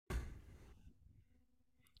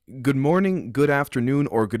Good morning, good afternoon,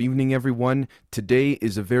 or good evening, everyone. Today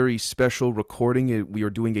is a very special recording. We are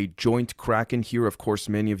doing a joint Kraken here. Of course,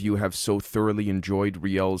 many of you have so thoroughly enjoyed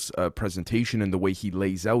Riel's presentation and the way he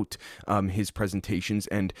lays out his presentations.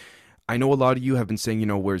 And I know a lot of you have been saying,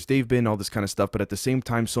 where's Dave been, all this kind of stuff, but at the same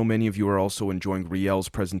time, so many of you are also enjoying Riel's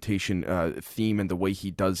presentation theme and the way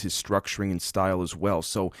he does his structuring and style as well.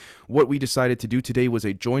 So, what we decided to do today was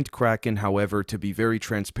a joint Kraken. However, to be very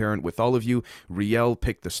transparent with all of you, Riel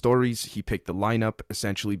picked the stories, he picked the lineup,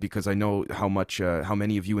 essentially, because I know how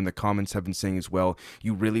many of you in the comments have been saying as well,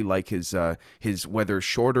 you really like his whether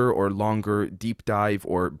shorter or longer deep dive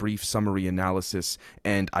or brief summary analysis,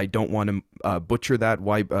 and I don't want to butcher that.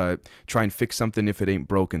 Why try and fix something if it ain't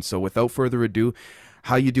broken? So without further ado,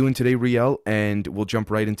 how you doing today, Riel? And we'll jump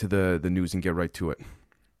right into the news and get right to it.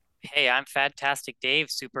 Hey, I'm fantastic, Dave.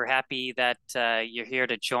 Super happy that you're here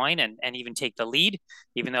to join and even take the lead.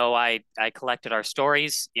 Even though I collected our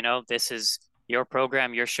stories, this is your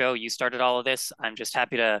program, your show. You started all of this. I'm just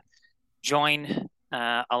happy to join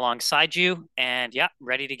alongside you, and yeah,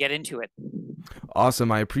 ready to get into it.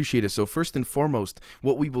 Awesome, I appreciate it. So first and foremost,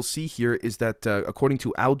 what we will see here is that according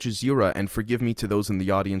to Al Jazeera, and forgive me to those in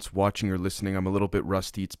the audience watching or listening, I'm a little bit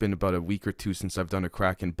rusty. It's been about a week or two since I've done a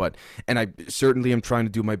Kraken, and I certainly am trying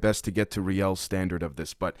to do my best to get to Riel's standard of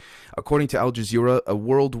this. But according to Al Jazeera,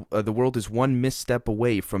 the world is one misstep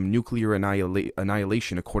away from nuclear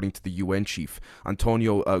annihilation, according to the UN chief.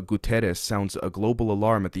 Antonio Guterres sounds a global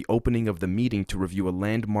alarm at the opening of the meeting to review a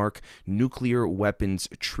landmark nuclear weapons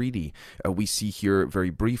treaty. We see here very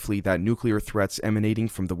briefly that nuclear threats emanating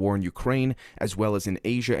from the war in Ukraine, as well as in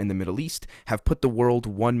Asia and the Middle East, have put the world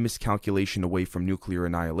one miscalculation away from nuclear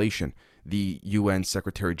annihilation, the UN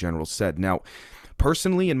Secretary General said. Now,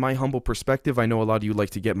 personally, in my humble perspective, I know a lot of you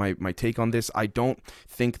like to get my take on this. I don't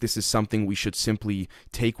think this is something we should simply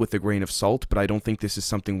take with a grain of salt, but I don't think this is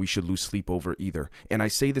something we should lose sleep over either. And I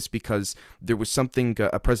say this because there was something,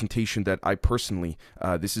 a presentation that I personally,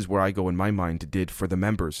 this is where I go in my mind, did for the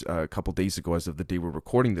members a couple days ago as of the day we're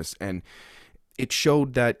recording this. And it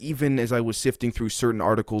showed that even as I was sifting through certain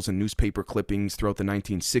articles and newspaper clippings throughout the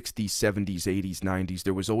 1960s, 70s, 80s, 90s,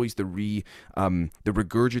 there was always the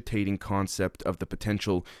regurgitating concept of the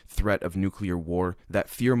potential threat of nuclear war. That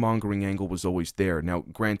fear-mongering angle was always there. Now,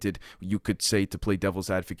 granted, you could say, to play devil's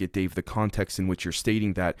advocate, Dave, the context in which you're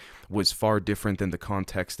stating that was far different than the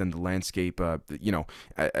context and the landscape,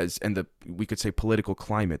 as and the we could say political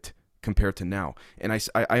climate compared to now. And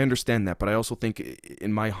I understand that, but I also think,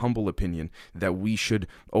 in my humble opinion, that we should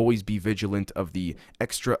always be vigilant of the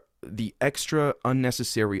extra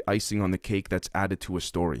unnecessary icing on the cake that's added to a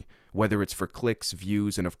story, whether it's for clicks,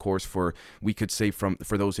 views, and of course for, we could say,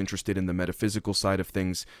 for those interested in the metaphysical side of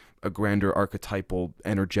things, a grander archetypal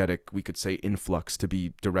energetic, we could say, influx to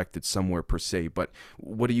be directed somewhere per se. But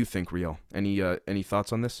what do you think, Riel? Any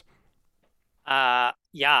thoughts on this? Yeah,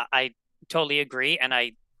 I totally agree, and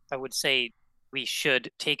I would say we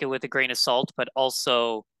should take it with a grain of salt, but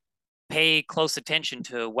also pay close attention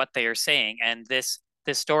to what they are saying. And this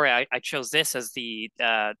story, I chose this as the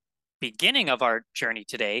beginning of our journey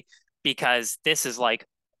today because this is like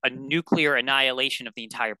a nuclear annihilation of the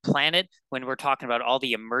entire planet when we're talking about all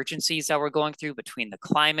the emergencies that we're going through between the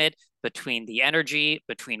climate, between the energy,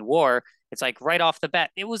 between war. It's like right off the bat.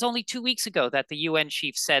 It was only 2 weeks ago that the UN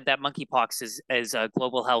chief said that monkeypox is a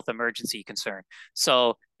global health emergency concern.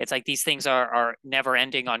 So it's like these things are never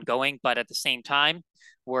ending, ongoing, but at the same time,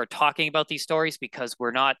 we're talking about these stories because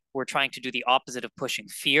we're trying to do the opposite of pushing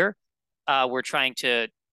fear. We're trying to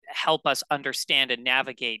help us understand and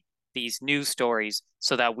navigate these news stories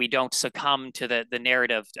so that we don't succumb to the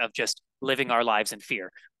narrative of just living our lives in fear.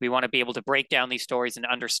 We want to be able to break down these stories and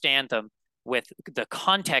understand them with the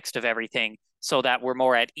context of everything so that we're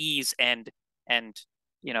more at ease and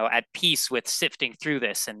at peace with sifting through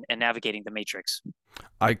this and navigating the matrix.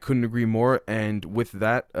 I couldn't agree more. And with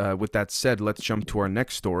that said, let's jump to our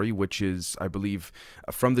next story, which is, I believe,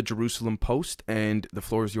 from the Jerusalem Post. And the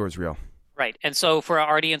floor is yours, Riel. Right. And so for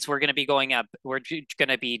our audience, we're going to be going up, we're going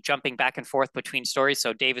to be jumping back and forth between stories.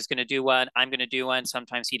 So Dave is going to do one, I'm going to do one.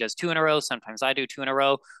 Sometimes he does two in a row, sometimes I do two in a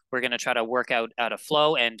row. We're going to try to work out a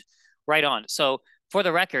flow and right on. So for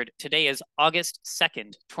the record, today is August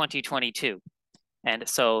 2nd, 2022. And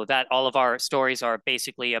so that all of our stories are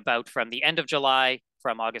basically about from the end of July,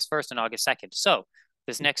 from August 1st and August 2nd. So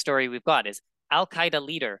this next story we've got is Al Qaeda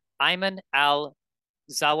leader Ayman al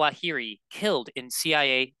Zawahiri killed in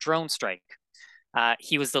CIA drone strike.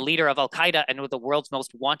 He was the leader of Al Qaeda and one of the world's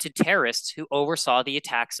most wanted terrorists who oversaw the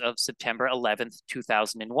attacks of September 11th,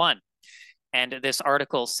 2001. And this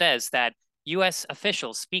article says that U.S.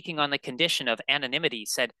 officials speaking on the condition of anonymity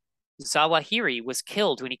said Zawahiri was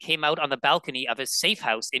killed when he came out on the balcony of his safe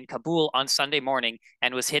house in Kabul on Sunday morning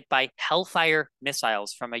and was hit by Hellfire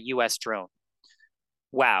missiles from a U.S. drone.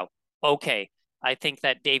 Wow. Okay. I think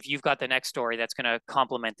that, Dave, you've got the next story that's going to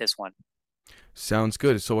complement this one. Sounds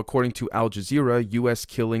good. So, according to Al Jazeera, U.S.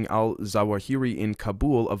 killing al Zawahiri in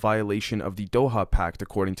Kabul a violation of the Doha Pact,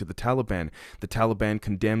 according to the Taliban. The Taliban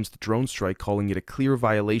condemns the drone strike, calling it a clear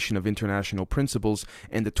violation of international principles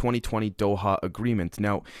and the 2020 Doha Agreement.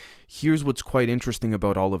 Now, here's what's quite interesting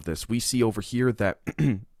about all of this. We see over here that,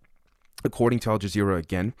 according to Al Jazeera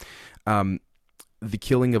again, the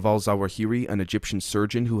killing of al-Zawahiri, an Egyptian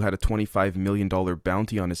surgeon who had a $25 million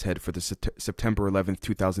bounty on his head for the September 11th,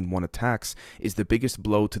 2001 attacks, is the biggest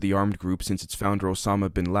blow to the armed group since its founder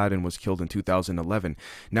Osama bin Laden was killed in 2011.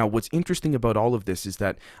 Now, what's interesting about all of this is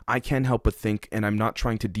that I can't help but think, and I'm not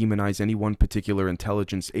trying to demonize any one particular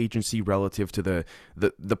intelligence agency relative to the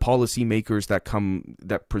policymakers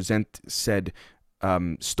that present said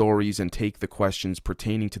stories and take the questions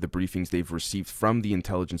pertaining to the briefings they've received from the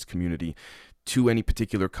intelligence community to any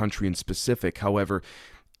particular country in specific. However,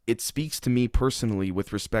 it speaks to me personally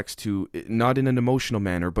with respects to, not in an emotional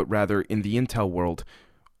manner, but rather in the intel world.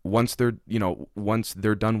 Once they're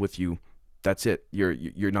done with you, that's it.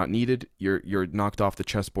 You're not needed. You're knocked off the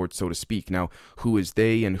chessboard, so to speak. Now, who is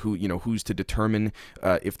they, and who's to determine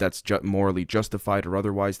if that's morally justified or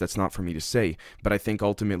otherwise? That's not for me to say. But I think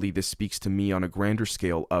ultimately this speaks to me on a grander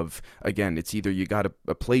scale of, again, it's either you got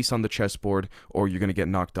a place on the chessboard or you're going to get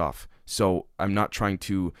knocked off. So I'm not trying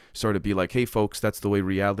to sort of be like, hey folks, that's the way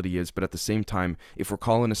reality is. But at the same time, if we're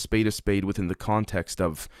calling a spade within the context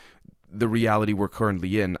of the reality we're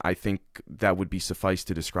currently in, I think that would be suffice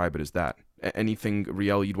to describe it as that. Anything,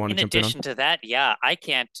 Riel, you'd want to In jump in on? addition to that, yeah, I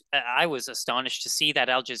can't. I was astonished to see that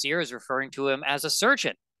Al Jazeera is referring to him as a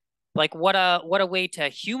surgeon. Like, what a way to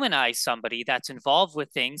humanize somebody that's involved with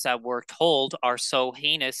things that we're told are so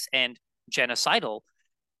heinous and genocidal.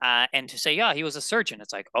 And to say, yeah, he was a surgeon.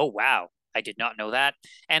 It's like, oh, wow, I did not know that.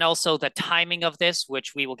 And also the timing of this,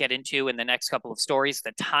 which we will get into in the next couple of stories,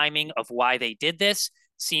 the timing of why they did this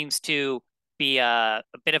seems to be a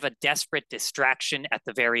bit of a desperate distraction at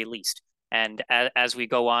the very least. And as we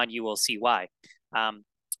go on, you will see why.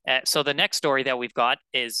 So the next story that we've got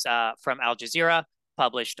is from Al Jazeera,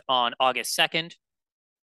 published on August 2nd.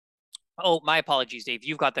 Oh, my apologies, Dave.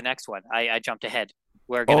 You've got the next one. I jumped ahead.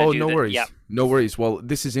 We're going to Oh, do no the, worries. yeah. No worries. Well,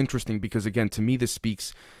 this is interesting because, again, to me, this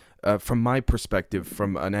speaks from my perspective,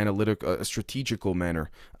 from an a strategical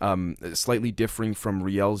manner, slightly differing from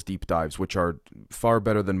Riel's deep dives, which are far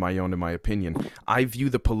better than my own, in my opinion. I view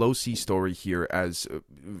the Pelosi story here as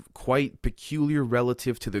quite peculiar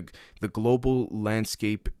relative to the global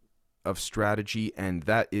landscape of strategy, and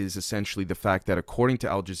that is essentially the fact that, according to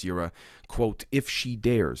Al Jazeera, quote, if she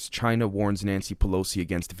dares, China warns Nancy Pelosi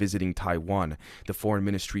against visiting Taiwan. The foreign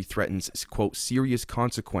ministry threatens, quote, serious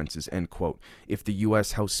consequences, end quote, if the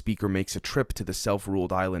U.S. House Speaker makes a trip to the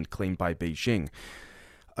self-ruled island claimed by Beijing.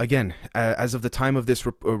 Again, as of the time of this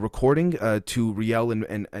recording, to Riel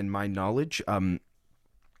and my knowledge,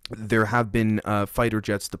 there have been fighter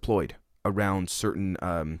jets deployed around certain,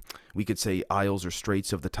 we could say, isles or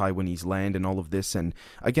straits of the Taiwanese land and all of this. And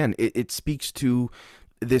again, it speaks to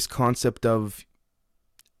this concept of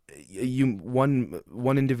one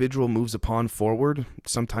individual moves a pawn forward.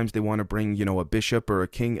 Sometimes they want to bring, a bishop or a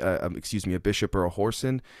king, a bishop or a horse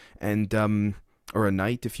in, and or a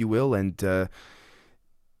knight, if you will, and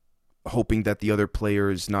hoping that the other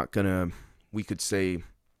player is not gonna, we could say,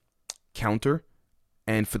 counter.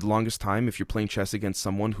 And for the longest time, if you're playing chess against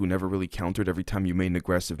someone who never really countered every time you made an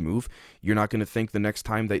aggressive move, you're not going to think the next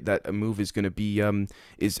time that a move is going to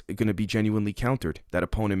be genuinely countered. That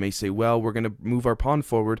opponent may say, "Well, we're going to move our pawn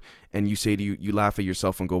forward," and you laugh at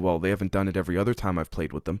yourself and go, "Well, they haven't done it every other time I've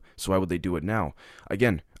played with them, so why would they do it now?"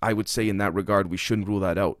 Again, I would say in that regard, we shouldn't rule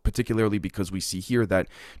that out, particularly because we see here that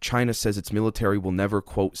China says its military will never,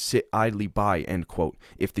 quote, sit idly by, end quote,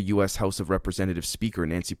 if the U.S. House of Representatives Speaker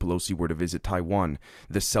Nancy Pelosi were to visit Taiwan,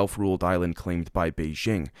 the self-ruled island claimed by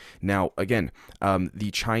Beijing. Now, again, the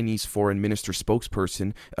Chinese foreign minister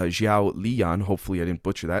spokesperson, Zhao Liyan, hopefully I didn't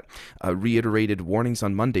butcher that, reiterated warnings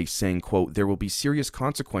on Monday saying, quote, there will be serious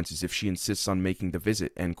consequences if she insists on making the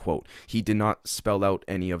visit, end quote. He did not spell out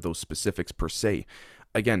any of those specifics per se.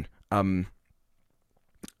 Again, the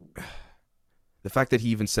fact that he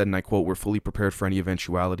even said, and I quote, we're fully prepared for any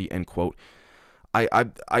eventuality, end quote.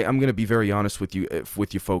 I'm going to be very honest with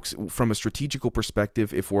you folks. From a strategical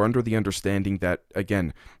perspective, if we're under the understanding that,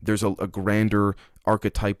 again, there's a grander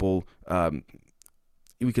archetypal,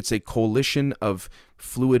 we could say, coalition of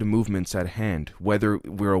fluid movements at hand, whether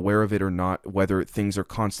we're aware of it or not, whether things are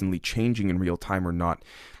constantly changing in real time or not,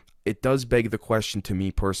 it does beg the question to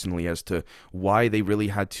me personally as to why they really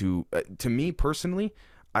had to. To me personally,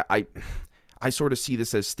 I I sort of see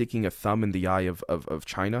this as sticking a thumb in the eye of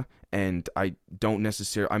China, and I don't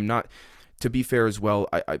necessarily. I'm not. To be fair as well,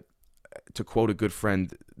 I to quote a good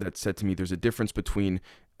friend that said to me, there's a difference between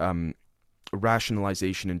um,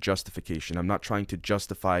 rationalization and justification. I'm not trying to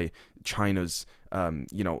justify China's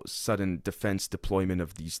sudden defense deployment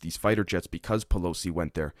of these fighter jets because Pelosi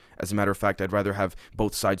went there. As a matter of fact, I'd rather have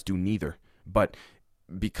both sides do neither. But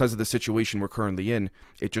because of the situation we're currently in,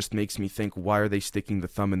 it just makes me think: why are they sticking the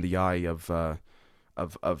thumb in the eye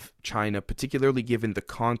of China, particularly given the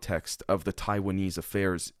context of the Taiwanese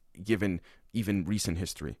affairs, given even recent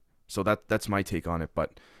history? So that's my take on it.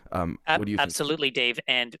 But what do you think? Absolutely, Dave.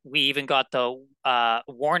 And we even got the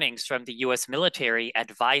warnings from the U.S. military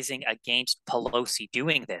advising against Pelosi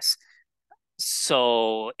doing this.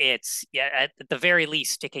 So it's, yeah, at the very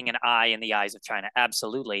least, sticking an eye in the eyes of China.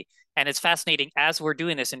 Absolutely. And it's fascinating as we're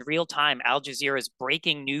doing this in real time. Al Jazeera's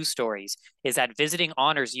breaking news stories is that visiting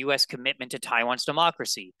honors U.S. commitment to Taiwan's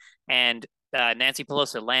democracy. And Nancy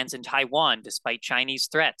Pelosi lands in Taiwan despite Chinese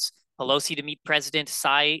threats. Pelosi to meet President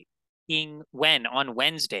Tsai Ing-wen on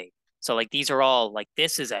Wednesday. So, like, these are all like,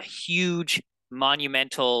 this is a huge,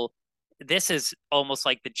 monumental, this is almost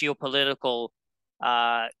like the geopolitical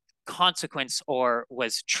uh, consequence or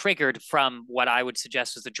was triggered from what I would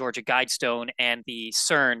suggest was the Georgia Guidestone and the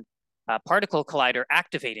CERN particle collider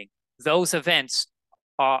activating. Those events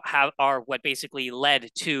are what basically led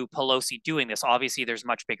to Pelosi doing this. Obviously, there's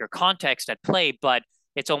much bigger context at play, but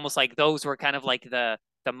it's almost like those were kind of like the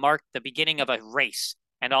beginning of a race,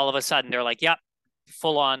 and all of a sudden they're like, "Yep,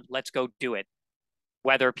 full on, let's go do it,"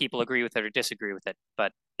 whether people agree with it or disagree with it.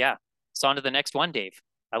 But yeah, it's on to the next one, Dave.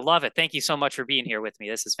 I love it. Thank you so much for being here with me.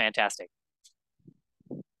 This is fantastic.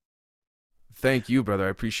 Thank you, brother. I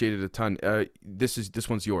appreciate it a ton. This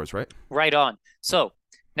one's yours, right? Right on. So,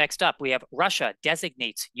 next up, we have Russia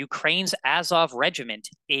designates Ukraine's Azov regiment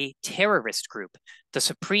a terrorist group. The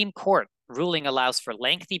Supreme Court ruling allows for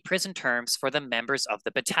lengthy prison terms for the members of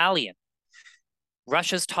the battalion.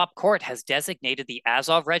 Russia's top court has designated the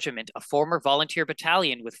Azov Regiment, a former volunteer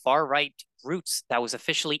battalion with far-right roots that was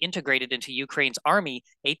officially integrated into Ukraine's army,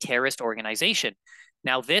 a terrorist organization.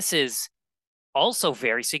 Now, this is also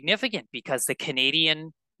very significant because the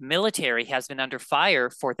Canadian military has been under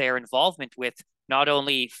fire for their involvement with not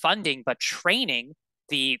only funding but training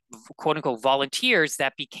the quote unquote volunteers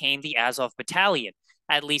that became the Azov battalion.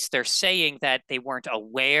 At least they're saying that they weren't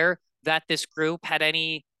aware that this group had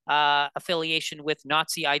any affiliation with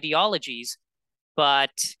Nazi ideologies, but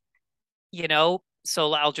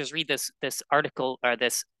so I'll just read this article or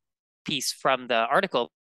this piece from the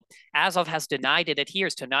article. Azov has denied it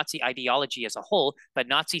adheres to Nazi ideology as a whole, but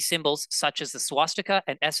Nazi symbols such as the swastika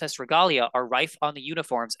and SS regalia are rife on the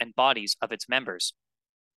uniforms and bodies of its members.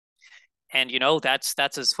 And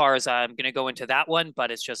that's as far as I'm going to go into that one,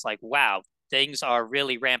 but it's just like, wow, things are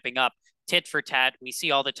really ramping up. Tit for tat. We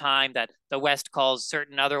see all the time that the West calls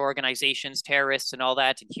certain other organizations terrorists and all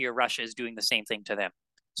that, and here Russia is doing the same thing to them.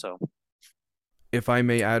 So, If I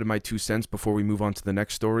may add my 2 cents before we move on to the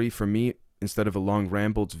next story, for me, instead of a long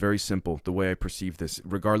ramble, it's very simple the way I perceive this.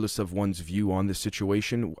 Regardless of one's view on this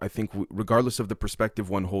situation, I think regardless of the perspective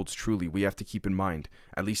one holds truly, we have to keep in mind,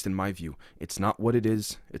 at least in my view, it's not what it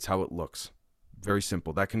is, it's how it looks. Very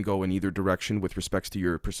simple. That can go in either direction with respects to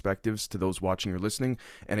your perspectives to those watching or listening.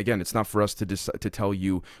 And again, it's not for us to tell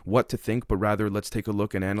you what to think, but rather let's take a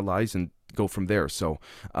look and analyze and go from there. So,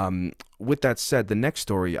 with that said, the next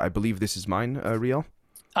story, I believe this is mine, Riel.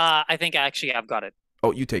 I think actually I've got it.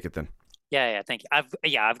 Oh, you take it then. Yeah, thank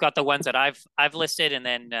you. I've got the ones that I've listed, and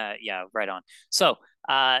then yeah, right on. So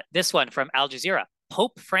this one from Al Jazeera: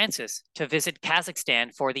 Pope Francis to visit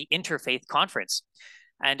Kazakhstan for the Interfaith Conference.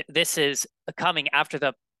 And this is coming after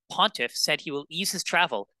the pontiff said he will ease his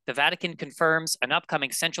travel. The Vatican confirms an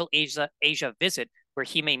upcoming Central Asia visit where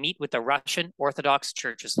he may meet with the Russian Orthodox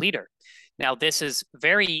Church's leader. Now, this is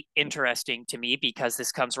very interesting to me because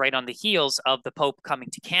this comes right on the heels of the Pope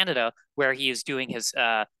coming to Canada, where he is doing his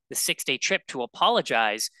the 6-day trip to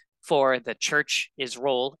apologize for the church's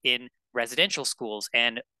role in residential schools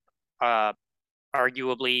and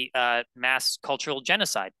arguably mass cultural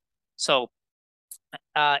genocide. So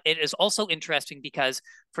it is also interesting because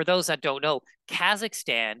for those that don't know,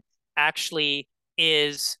 Kazakhstan actually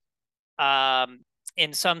is,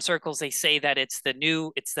 in some circles, they say that it's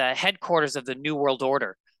the headquarters of the New World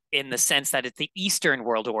Order in the sense that it's the Eastern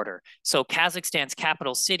World Order. So Kazakhstan's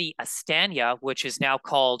capital city, Astana, which is now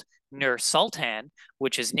called Nur Sultan,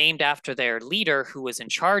 which is named after their leader who was in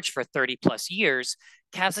charge for 30 plus years,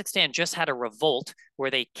 Kazakhstan just had a revolt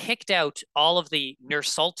where they kicked out all of the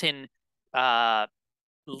Nursultan uh,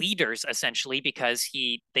 leaders essentially because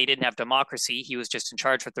they didn't have democracy. He was just in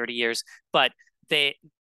charge for 30 years, but they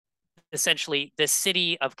essentially the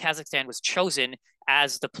city of Kazakhstan was chosen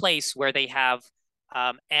as the place where they have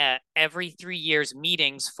every 3 years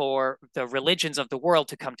meetings for the religions of the world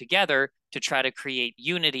to come together to try to create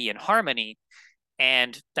unity and harmony.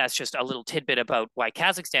 And that's just a little tidbit about why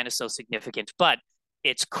Kazakhstan is so significant. But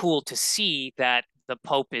it's cool to see that the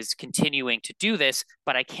Pope is continuing to do this.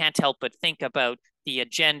 But I can't help but think about the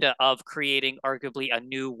agenda of creating arguably a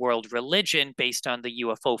new world religion based on the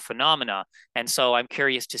UFO phenomena. And so I'm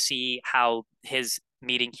curious to see how his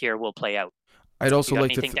meeting here will play out. I'd If you also got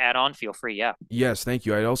like to anything to add on, feel free. Yeah. Yes, thank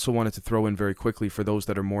you. I also wanted to throw in very quickly for those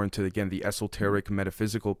that are more into, again, the esoteric,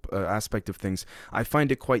 metaphysical aspect of things. I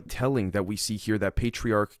find it quite telling that we see here that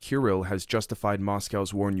Patriarch Kirill has justified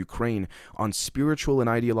Moscow's war in Ukraine on spiritual and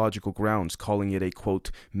ideological grounds, calling it a, quote,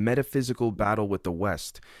 metaphysical battle with the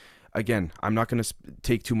West. Again, I'm not going to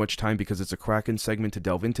take too much time because it's a Kraken segment to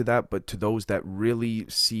delve into that, but to those that really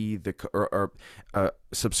see or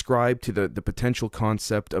subscribe to the potential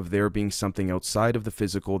concept of there being something outside of the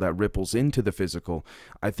physical that ripples into the physical,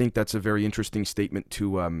 I think that's a very interesting statement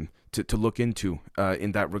to look into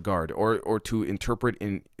in that regard, or to interpret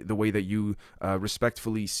in the way that you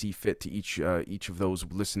respectfully see fit to each of those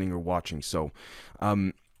listening or watching. So,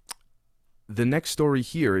 the next story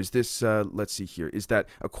here is this, let's see here, is that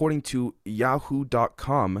according to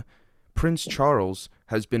Yahoo.com, Prince Charles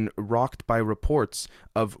has been rocked by reports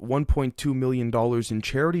of $1.2 million in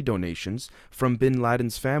charity donations from bin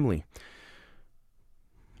Laden's family.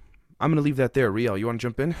 I'm going to leave that there. Riel, you want to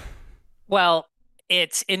jump in? Well,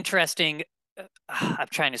 it's interesting. I'm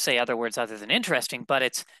trying to say other words other than interesting,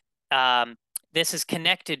 but um, this is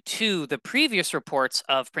connected to the previous reports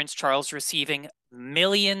of Prince Charles receiving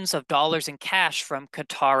millions of dollars in cash from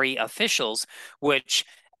Qatari officials, which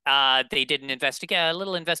they did a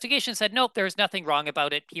little investigation, said, nope, there's nothing wrong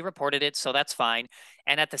about it. He reported it, so that's fine.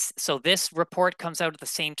 And so this report comes out at the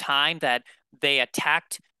same time that they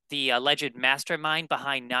attacked the alleged mastermind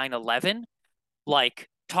behind 9/11. Like,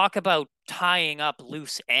 talk about tying up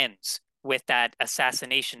loose ends with that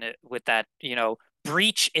assassination, with that,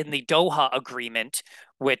 breach in the Doha agreement,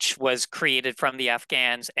 which was created from the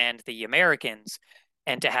Afghans and the Americans.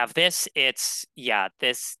 And to have this,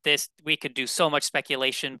 we could do so much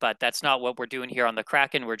speculation, but that's not what we're doing here on the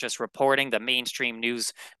Kraken. We're just reporting the mainstream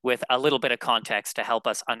news with a little bit of context to help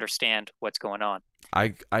us understand what's going on. I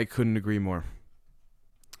couldn't agree more.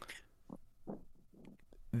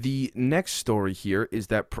 The next story here is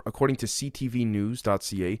that, according to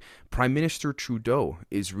ctvnews.ca, Prime Minister Trudeau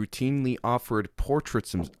is routinely offered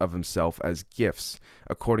portraits of himself as gifts,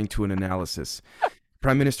 according to an analysis.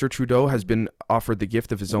 Prime Minister Trudeau has been offered the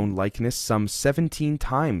gift of his own likeness some 17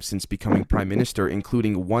 times since becoming Prime Minister,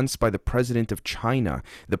 including once by the President of China.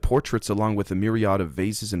 The portraits, along with a myriad of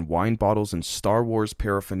vases and wine bottles and Star Wars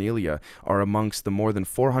paraphernalia, are amongst the more than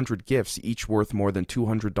 400 gifts, each worth more than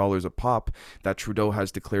 $200 a pop, that Trudeau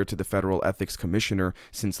has declared to the Federal Ethics Commissioner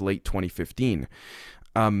since late 2015.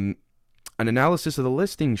 An analysis of the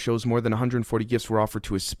listing shows more than 140 gifts were offered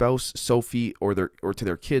to his spouse, Sophie, or to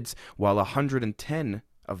their kids, while 110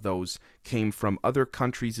 of those came from other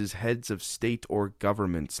countries' heads of state or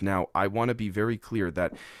governments. Now, I want to be very clear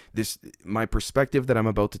that my perspective that I'm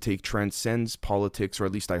about to take transcends politics, or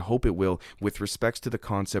at least I hope it will, with respects to the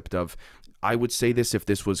concept of, I would say this if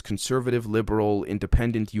this was conservative, liberal,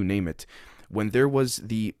 independent, you name it. When there was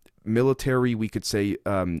the military, we could say,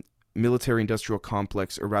 military industrial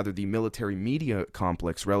complex, or rather the military media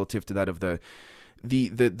complex, relative to that of the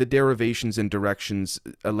derivations and directions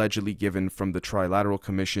allegedly given from the Trilateral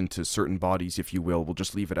Commission to certain bodies, if you will. We'll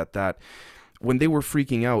just leave it at that. When they were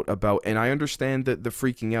freaking out about, and I understand that the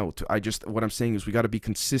freaking out, what I'm saying is we got to be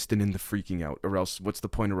consistent in the freaking out, or else what's the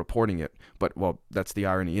point of reporting it? But, well, that's the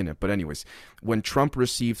irony in it. But anyways, when Trump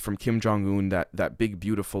received from Kim Jong-un that big,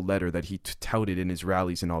 beautiful letter that he touted in his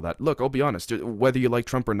rallies and all that, look, I'll be honest, whether you like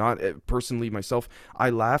Trump or not, personally, myself,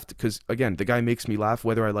 I laughed because, again, the guy makes me laugh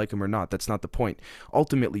whether I like him or not. That's not the point.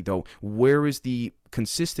 Ultimately, though, where is the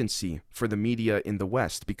consistency for the media in the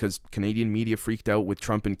West? Because Canadian media freaked out with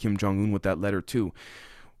Trump and Kim Jong-un with that letter too.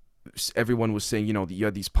 Everyone was saying, you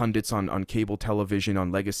had these pundits on cable television, on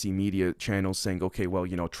legacy media channels saying, okay, well,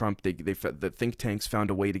 Trump, the think tanks found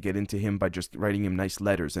a way to get into him by just writing him nice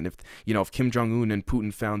letters. And if Kim Jong-un and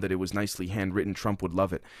Putin found that it was nicely handwritten, Trump would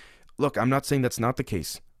love it. Look, I'm not saying that's not the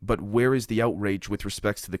case, but where is the outrage with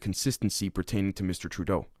respects to the consistency pertaining to Mr.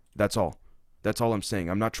 Trudeau? That's all. That's all I'm saying.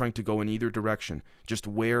 I'm not trying to go in either direction. Just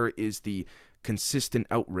where is the consistent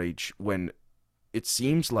outrage when it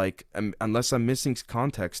seems like, unless I'm missing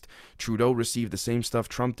context, Trudeau received the same stuff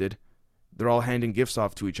Trump did. They're all handing gifts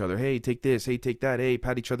off to each other. Hey, take this. Hey, take that. Hey,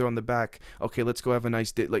 pat each other on the back. Okay, let's go have a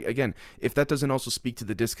nice day. Like, again, if that doesn't also speak to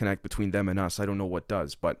the disconnect between them and us, I don't know what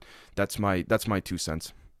does. But that's my 2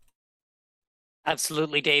 cents.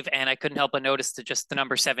 Absolutely, Dave. And I couldn't help but notice just the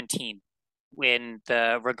number 17 in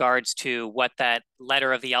the regards to what that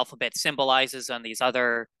letter of the alphabet symbolizes on these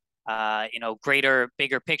other, greater,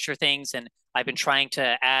 bigger picture things. And I've been trying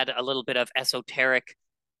to add a little bit of esoteric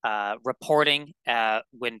reporting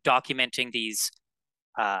when documenting these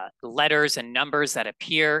letters and numbers that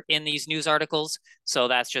appear in these news articles. So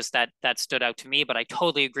that's just that stood out to me. But I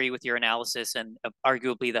totally agree with your analysis and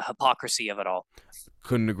arguably the hypocrisy of it all.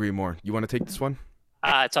 Couldn't agree more. You want to take this one?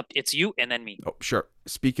 It's you and then me. Oh, sure.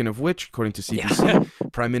 Speaking of which, according to CBC, Yeah.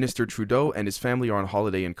 Prime Minister Trudeau and his family are on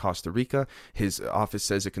holiday in Costa Rica. His office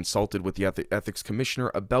says it consulted with the ethics commissioner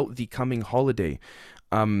about the coming holiday.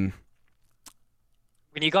 Um,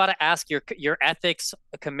 When you got to ask your ethics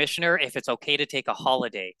commissioner if it's okay to take a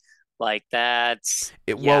holiday, like that's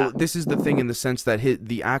well, yeah. this is the thing in the sense that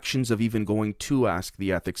the actions of even going to ask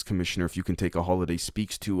the ethics commissioner if you can take a holiday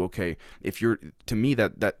speaks to, okay, if you're, to me,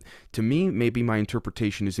 that to me, maybe my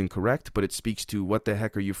interpretation is incorrect, but it speaks to what the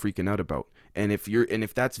heck are you freaking out about? And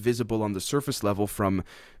if that's visible on the surface level from,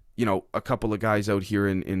 a couple of guys out here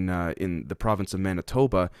in the province of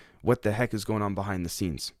Manitoba, what the heck is going on behind the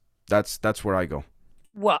scenes? That's where I go.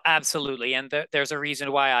 Well, absolutely. And there's a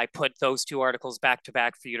reason why I put those two articles back to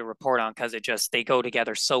back for you to report on because they go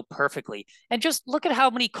together so perfectly. And just look at how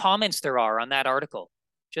many comments there are on that article.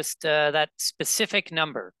 Just that specific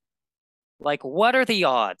number. Like, what are the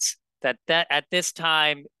odds that at this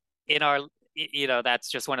time in our, that's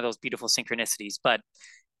just one of those beautiful synchronicities. But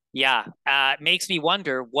yeah, it makes me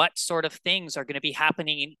wonder what sort of things are going to be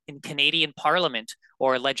happening in Canadian Parliament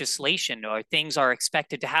or legislation, or things are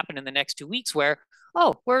expected to happen in the next 2 weeks where,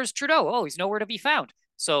 oh, where's Trudeau? Oh, he's nowhere to be found.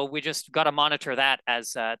 So we just got to monitor that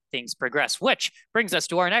as things progress, which brings us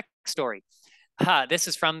to our next story. This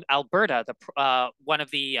is from Alberta, one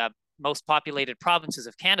of the most populated provinces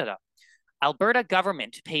of Canada. Alberta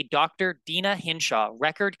government paid Dr. Dina Hinshaw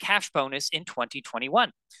record cash bonus in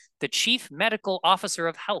 2021. The chief medical officer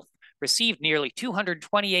of health received nearly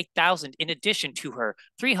 $228,000 in addition to her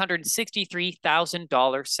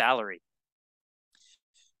 $363,000 salary.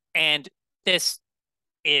 And this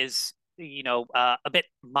is, a bit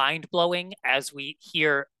mind-blowing as we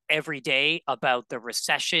hear every day about the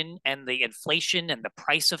recession and the inflation and the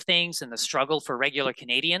price of things and the struggle for regular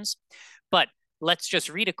Canadians. But let's just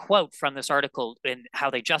read a quote from this article and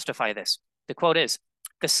how they justify this. The quote is,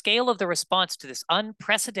 "The scale of the response to this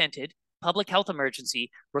unprecedented public health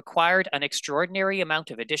emergency required an extraordinary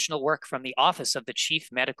amount of additional work from the Office of the Chief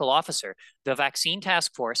Medical Officer, the Vaccine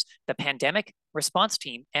Task Force, the Pandemic Response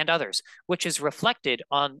Team, and others, which is reflected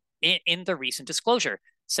in the recent disclosure,"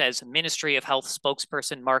 says Ministry of Health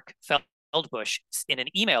spokesperson Mark Feldbush in an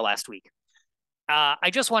email last week. I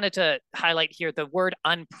just wanted to highlight here the word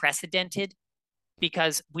unprecedented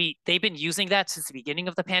because they've been using that since the beginning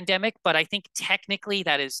of the pandemic, but I think technically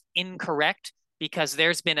that is incorrect because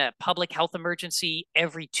there's been a public health emergency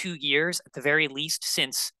every 2 years at the very least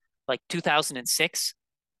since like 2006.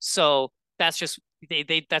 So that's just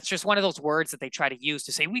that's just one of those words that they try to use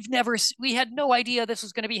to say we had no idea this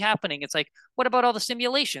was going to be happening. It's like, what about all the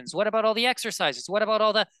simulations? What about all the exercises? What about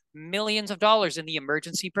all the millions of dollars in the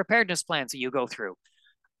emergency preparedness plans that you go through?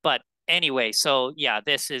 But anyway, so yeah,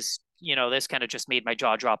 this kind of just made my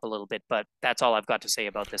jaw drop a little bit, but that's all I've got to say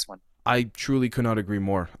about this one. I truly could not agree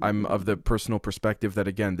more. I'm of the personal perspective that,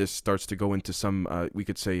 again, this starts to go into some, we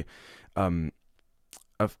could say, of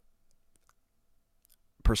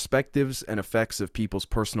perspectives and effects of people's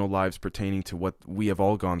personal lives pertaining to what we have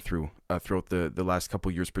all gone through throughout the last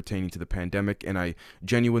couple years pertaining to the pandemic. And I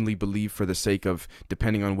genuinely believe, for the sake of,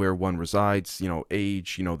 depending on where one resides,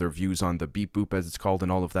 age, their views on the beep boop, as it's called,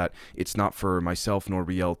 and all of that, it's not for myself nor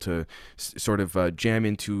Riel to sort of jam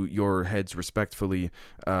into your heads respectfully,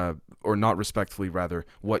 or not respectfully rather,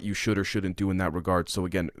 what you should or shouldn't do in that regard. So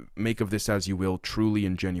again, make of this as you will, truly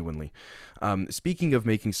and genuinely. Speaking of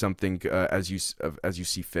making something as you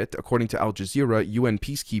see fit, according to Al Jazeera, UN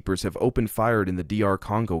peacekeepers have opened fire in the DR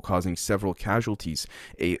Congo, causing several casualties.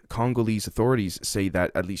 Congolese authorities say that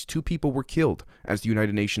at least 2 people were killed as the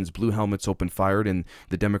United Nations Blue Helmets opened fire in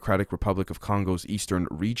the Democratic Republic of Congo's eastern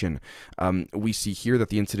region. We see here that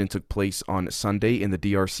the incident took place on Sunday in the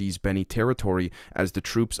DRC's Beni territory as the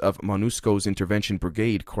troops of MONUSCO's Intervention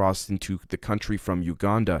Brigade crossed into the country from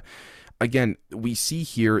Uganda. Again, we see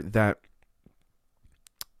here that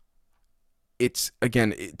it's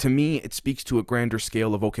again to me it speaks to a grander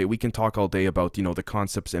scale of, okay, we can talk all day about, the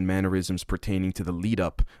concepts and mannerisms pertaining to the lead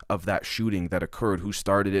up of that shooting that occurred, who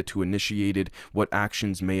started it, who initiated, what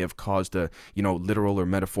actions may have caused a, literal or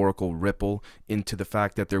metaphorical ripple into the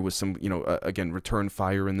fact that there was some, again, return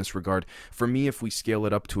fire in this regard. For me, if we scale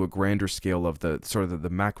it up to a grander scale of the sort of the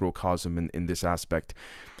macrocosm in this aspect,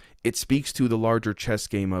 it speaks to the larger chess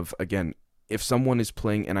game of, again, if someone is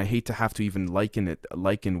playing, and I hate to have to even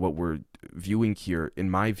liken what we're viewing here,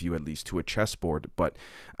 in my view at least, to a chessboard, but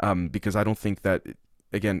because I don't think that,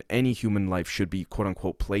 again, any human life should be quote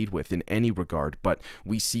unquote played with in any regard, but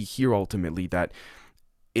we see here ultimately that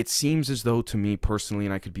it seems as though, to me personally,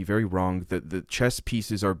 and I could be very wrong, that the chess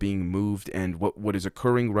pieces are being moved, and what is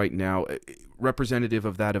occurring right now, representative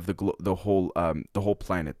of that of the whole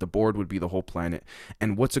planet. The board would be the whole planet,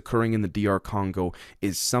 and what's occurring in the DR Congo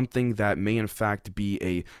is something that may in fact be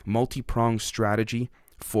a multi-pronged strategy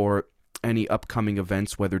for any upcoming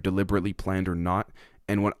events, whether deliberately planned or not.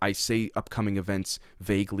 And when I say upcoming events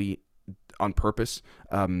vaguely, on purpose,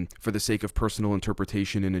 for the sake of personal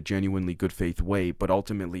interpretation in a genuinely good faith way, but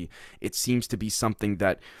ultimately it seems to be something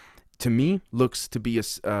that, to me, looks to be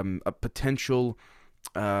a potential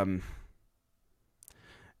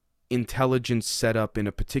intelligence set up in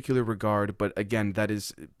a particular regard. But again, that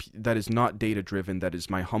is not data driven. That is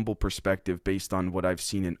my humble perspective based on what I've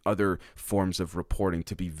seen in other forms of reporting,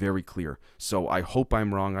 to be very clear. So I hope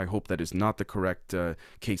I'm wrong. I hope that is not the correct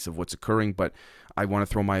case of what's occurring, but I want to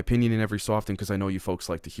throw my opinion in every so often because I know you folks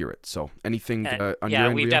like to hear it. So anything on your Yeah,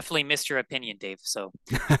 end, we've Rio? definitely missed your opinion, Dave. So,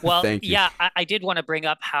 well, Thank you. yeah, I did want to bring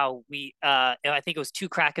up how I think it was two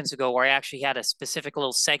Krakens ago where I actually had a specific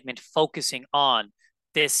little segment focusing on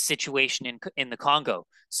this situation in the Congo.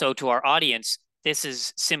 So to our audience, this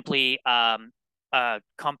is simply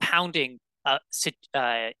compounding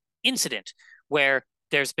incident where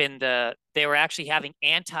they were actually having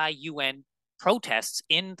anti-UN protests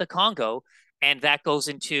in the Congo, and that goes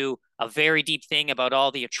into a very deep thing about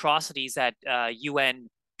all the atrocities that UN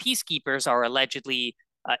peacekeepers are allegedly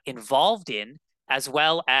involved in, as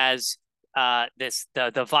well as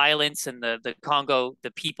the violence and the Congo.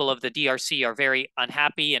 The people of the DRC are very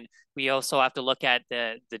unhappy, and we also have to look at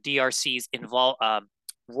the DRC's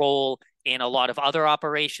role in a lot of other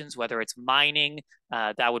operations, whether it's mining.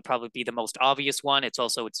 That would probably be the most obvious one. It's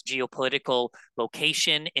also its geopolitical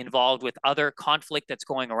location involved with other conflict that's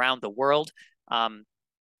going around the world, um,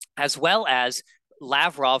 as well as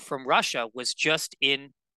Lavrov from Russia was just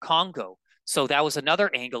in Congo. So that was another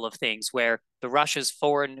angle of things where the Russia's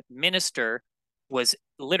foreign minister was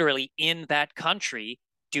literally in that country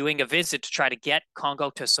doing a visit to try to get Congo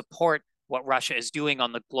to support what Russia is doing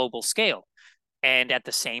on the global scale. And at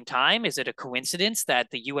the same time, is it a coincidence that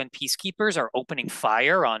the UN peacekeepers are opening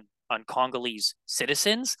fire on Congolese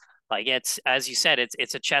citizens? Like, it's, as you said,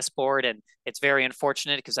 it's a chessboard, and it's very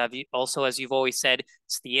unfortunate because I've also, as you've always said,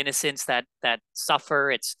 it's the innocents that suffer.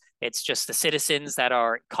 It's just the citizens that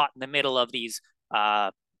are caught in the middle of these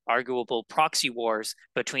arguable proxy wars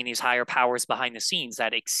between these higher powers behind the scenes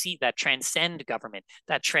that transcend government,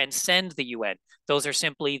 that transcend the UN. Those are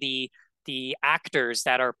simply the actors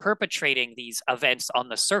that are perpetrating these events on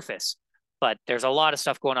the surface, but there's a lot of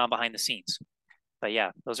stuff going on behind the scenes. But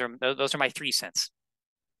yeah, those are my 3 cents.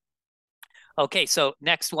 Okay, so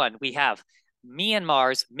next one we have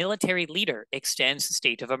Myanmar's military leader extends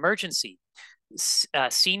state of emergency.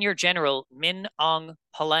 Senior General Min Aung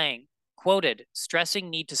Hlaing quoted, stressing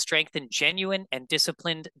need to strengthen genuine and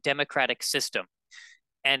disciplined democratic system.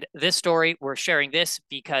 And this story, we're sharing this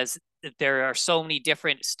because there are so many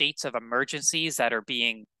different states of emergencies that are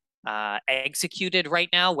being executed right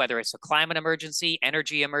now, whether it's a climate emergency,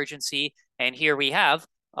 energy emergency. And here we have,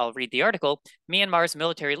 I'll read the article. Myanmar's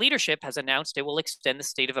military leadership has announced it will extend the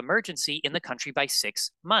state of emergency in the country by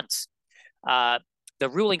 6 months. The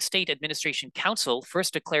ruling State Administration Council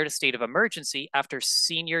first declared a state of emergency after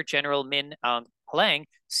Senior General Min Aung Hlaing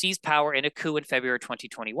seized power in a coup in February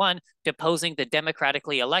 2021, deposing the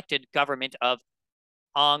democratically elected government of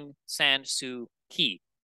Aung San Suu Kyi.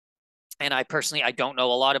 And I don't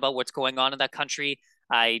know a lot about what's going on in that country.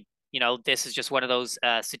 This is just one of those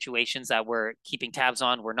situations that we're keeping tabs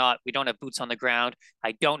on. We don't have boots on the ground.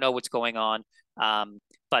 I don't know what's going on.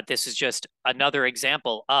 But this is just another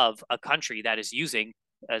example of a country that is using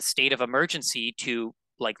a state of emergency to,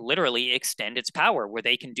 like, literally extend its power, where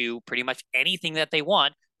they can do pretty much anything that they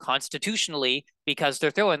want constitutionally, because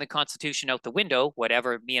they're throwing the constitution out the window,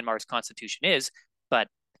 whatever Myanmar's constitution is. But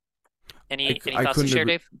any I thoughts to couldn't share,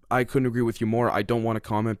 agree. Dave? I couldn't agree with you more. I don't want to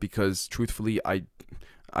comment because, truthfully,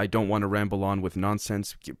 I don't want to ramble on with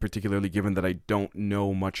nonsense, particularly given that I don't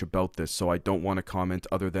know much about this, so I don't want to comment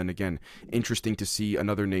other than, again, interesting to see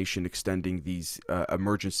another nation extending these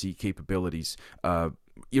emergency capabilities.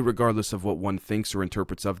 Irregardless of what one thinks or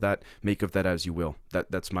interprets of that, make of that as you will.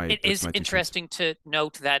 It That's is my 2 cents. interesting to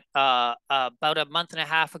note that about a month and a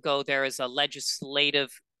half ago, there is a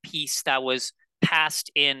legislative piece that was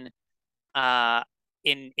passed uh,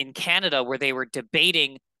 in Canada where they were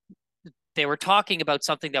debating. They were talking about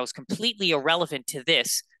something that was completely irrelevant to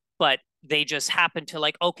this, but they just happened to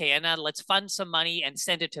like, okay, and now let's fund some money and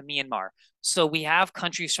send it to Myanmar. So we have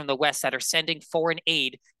countries from the West that are sending foreign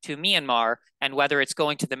aid to Myanmar, and whether it's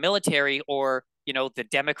going to the military or the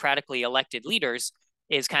democratically elected leaders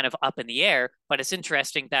is kind of up in the air. But it's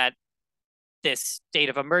interesting that this state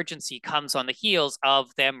of emergency comes on the heels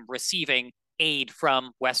of them receiving aid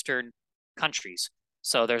from Western countries.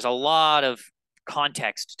 So there's a lot of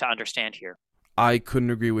context to understand here. I couldn't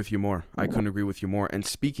agree with you more. I couldn't agree with you more. And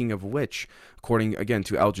speaking of which, according again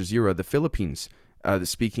to Al Jazeera, the Philippines,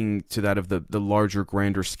 speaking to that of the larger,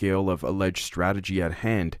 grander scale of alleged strategy at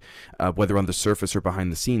hand, whether on the surface or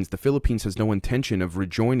behind the scenes, the Philippines has no intention of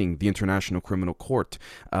rejoining the International Criminal Court.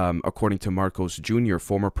 According to Marcos Jr.,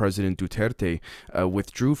 former President Duterte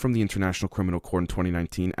withdrew from the International Criminal Court in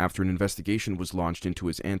 2019 after an investigation was launched into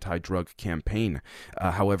his anti-drug campaign.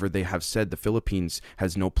 However, they have said the Philippines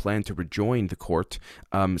has no plan to rejoin the court,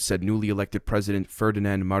 said newly elected President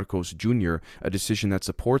Ferdinand Marcos Jr., a decision that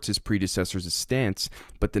supports his predecessor's stance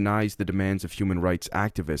but denies the demands of human rights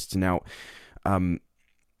activists. Now,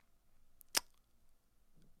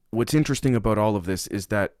 what's interesting about all of this is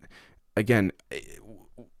that, again,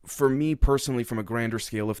 for me personally, from a grander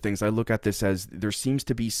scale of things, I look at this as there seems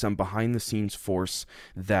to be some behind the scenes force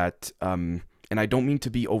that, and I don't mean to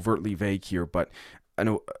be overtly vague here, but I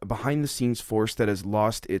know behind the scenes force that has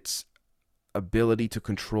lost its ability to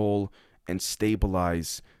control and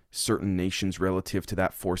stabilize certain nations relative to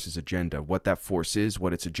that force's agenda. What that force is,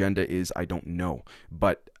 what its agenda is, I don't know.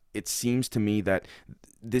 But it seems to me that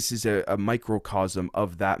this is a microcosm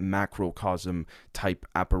of that macrocosm type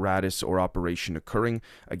apparatus or operation occurring.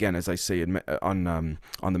 Again, as I say, on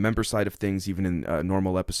the member side of things, even in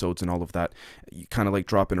normal episodes and all of that, you kind of like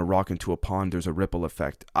dropping a rock into a pond, there's a ripple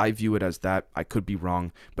effect. I view it as that. I could be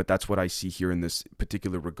wrong, but that's what I see here in this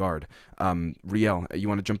particular regard. Riel, you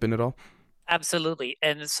want to jump in at all? Absolutely.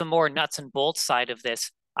 And some more nuts and bolts side of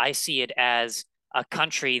this, I see it as a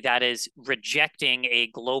country that is rejecting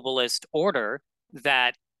a globalist order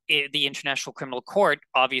that the International Criminal Court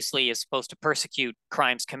obviously is supposed to persecute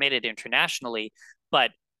crimes committed internationally.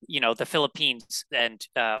 But, the Philippines and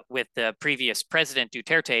with the previous president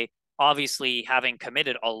Duterte, obviously having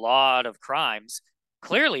committed a lot of crimes,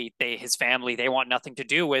 clearly his family, they want nothing to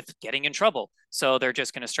do with getting in trouble. So they're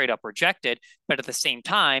just going to straight up reject it. But at the same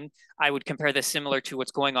time, I would compare this similar to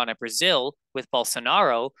what's going on in Brazil with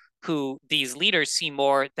Bolsonaro, who these leaders see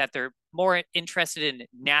more that they're more interested in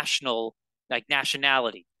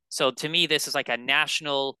nationality. So to me, this is like a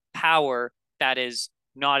national power that is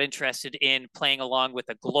not interested in playing along with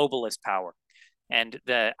a globalist power. And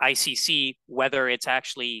the ICC, whether it's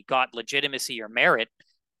actually got legitimacy or merit,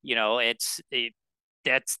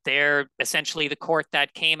 that's they're essentially the court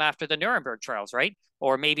that came after the Nuremberg trials, right?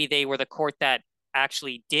 Or maybe they were the court that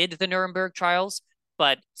actually did the Nuremberg trials,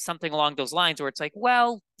 but something along those lines where it's like,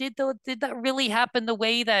 well, did that really happen the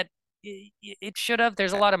way that it should have?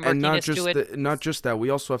 There's a lot of And murkiness to it. not just that, we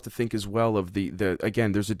also have to think as well of the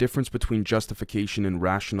again, there's a difference between justification and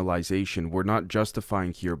rationalization. We're not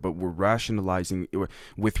justifying here, but we're rationalizing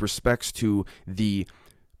with respects to the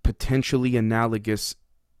potentially analogous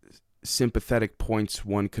sympathetic points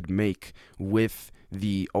one could make with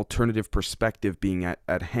the alternative perspective being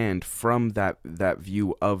at hand from that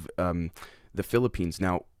view of the Philippines.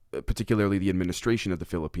 Now, particularly the administration of the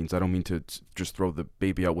Philippines. I don't mean to just throw the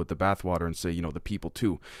baby out with the bathwater and say, the people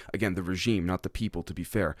too. Again, the regime, not the people, to be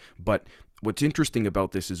fair. But what's interesting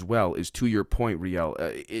about this as well is, to your point, Riel,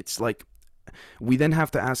 it's like we then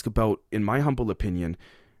have to ask about, in my humble opinion,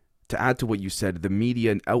 to add to what you said, the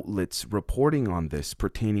media and outlets reporting on this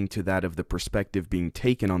pertaining to that of the perspective being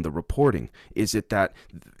taken on the reporting. Is it that,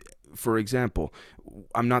 for example,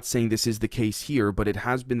 I'm not saying this is the case here, but it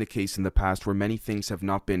has been the case in the past where many things have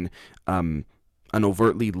not been an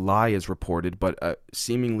overtly lie as reported, but a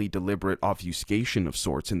seemingly deliberate obfuscation of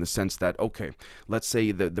sorts, in the sense that, okay, let's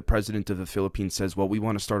say the president of the Philippines says, well, we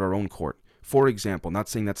want to start our own court. For example, not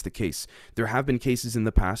saying that's the case. There have been cases in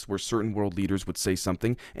the past where certain world leaders would say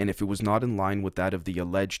something, and if it was not in line with that of the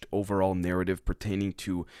alleged overall narrative pertaining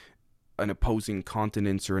to an opposing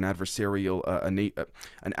continent's or an adversarial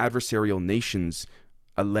nation's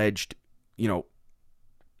alleged,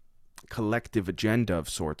 collective agenda of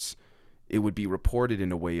sorts, it would be reported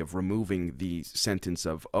in a way of removing the sentence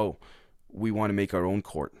of, oh, we want to make our own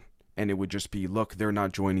court. And it would just be, look, they're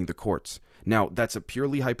not joining the courts. Now, that's a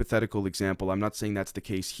purely hypothetical example. I'm not saying that's the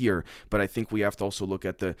case here, but I think we have to also look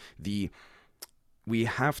at the we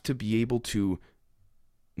have to be able to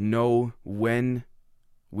know when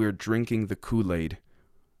we're drinking the Kool-Aid,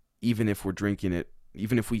 even if we're drinking it,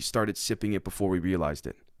 even if we started sipping it before we realized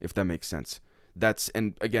it, if that makes sense.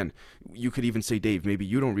 And again, you could even say, Dave, maybe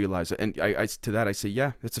you don't realize it. And I to that I say,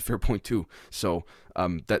 yeah, that's a fair point too. So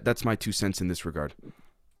that's my 2 cents in this regard.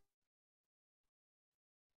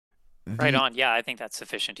 Right The on. Yeah, I think that's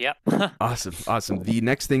sufficient. Yep. Awesome, awesome. The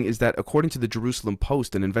next thing is that according to the Jerusalem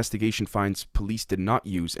Post, an investigation finds police did not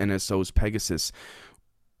use NSO's Pegasus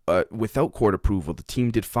without court approval. The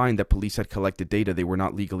team did find that police had collected data they were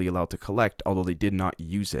not legally allowed to collect, although they did not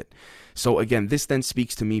use it. So again, this then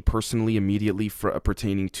speaks to me personally immediately for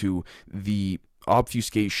pertaining to the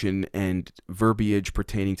obfuscation and verbiage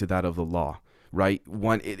pertaining to that of the law. Right?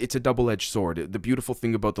 It's a double-edged sword. The beautiful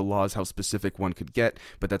thing about the law is how specific one could get,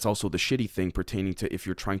 but that's also the shitty thing pertaining to if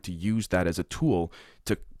you're trying to use that as a tool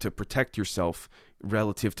to protect yourself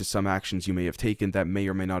relative to some actions you may have taken that may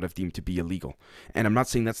or may not have deemed to be illegal. And I'm not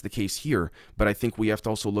saying that's the case here, but I think we have to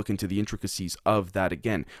also look into the intricacies of that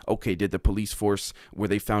again. Okay, did the police force, were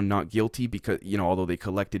they found not guilty because, although they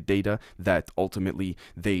collected data that ultimately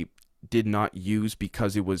they did not use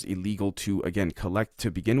because it was illegal to, again, collect to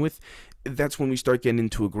begin with? That's when we start getting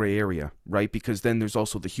into a gray area, right? Because then there's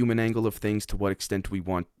also the human angle of things. To what extent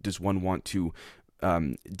does one want to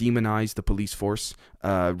demonize the police force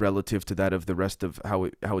relative to that of the rest of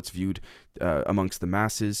how it's viewed amongst the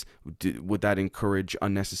masses? Would that encourage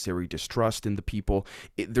unnecessary distrust in the people?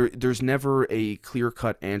 There's never a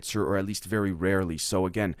clear-cut answer, or at least very rarely. So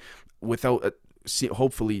again, without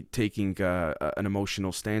hopefully taking an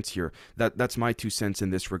emotional stance here, that's my 2 cents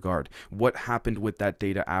in this regard. What happened with that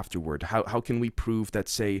data afterward? How can we prove that,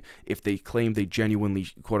 say, if they claim they genuinely,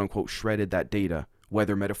 quote unquote, shredded that data,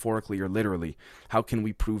 whether metaphorically or literally, how can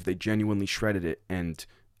we prove they genuinely shredded it and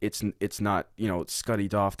it's not,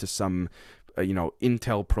 scuddied off to some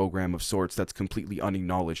intel program of sorts that's completely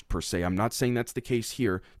unacknowledged per se? I'm not saying that's the case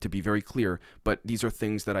here, to be very clear, but these are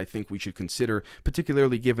things that I think we should consider,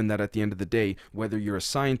 particularly given that at the end of the day, whether you're a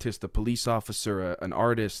scientist, a police officer, an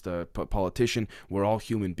artist, a politician, we're all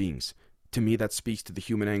human beings. To me, that speaks to the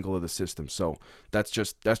human angle of the system. So that's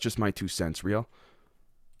just my 2 cents. Real.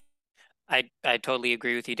 I totally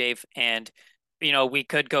agree with you, Dave. And we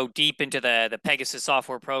could go deep into the Pegasus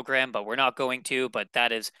software program, but we're not going to. But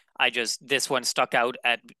this one stuck out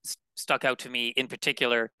to me in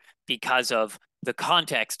particular because of the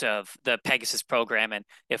context of the Pegasus program. And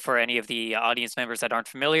if for any of the audience members that aren't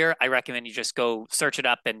familiar, I recommend you just go search it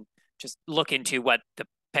up and just look into what the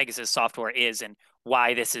Pegasus software is and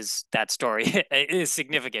why that story is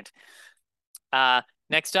significant.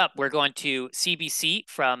 Next up, we're going to CBC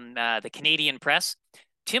from the Canadian Press.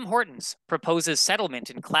 Tim Hortons proposes settlement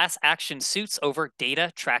in class action suits over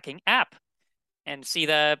data tracking app. And see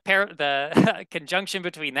the conjunction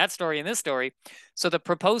between that story and this story. So the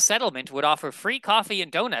proposed settlement would offer free coffee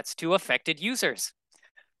and donuts to affected users.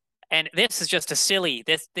 And this is just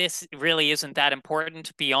this really isn't that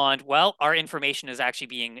important beyond, well, our information is actually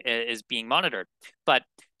being monitored. But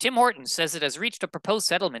Tim Hortons says it has reached a proposed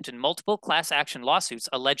settlement in multiple class action lawsuits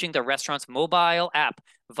alleging the restaurant's mobile app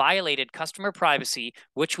violated customer privacy,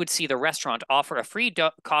 which would see the restaurant offer a free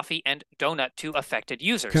coffee and donut to affected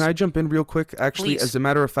users. Can I jump in real quick? Actually, Please. as a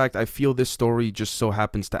matter of fact, I feel this story just so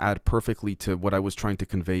happens to add perfectly to what I was trying to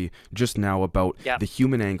convey just now about the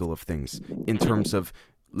human angle of things in terms of,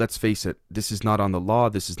 let's face it, this is not on the law,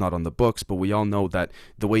 this is not on the books, but we all know that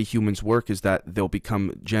the way humans work is that they'll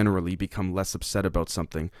generally become less upset about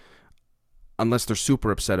something. Unless they're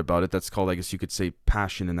super upset about it. That's called, I guess you could say,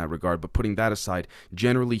 passion in that regard. But putting that aside,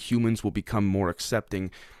 generally humans will become more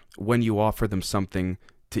accepting when you offer them something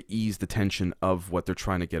to ease the tension of what they're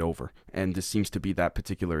trying to get over. And this seems to be that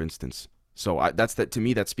particular instance. So to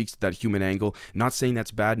me, that speaks to that human angle. Not saying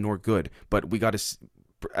that's bad nor good, but we got to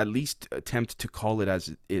at least attempt to call it as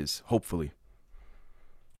it is, hopefully.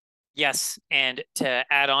 Yes, and to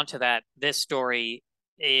add on to that, this story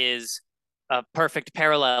is a perfect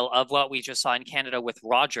parallel of what we just saw in Canada with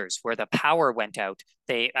Rogers, where the power went out.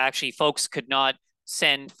 Folks could not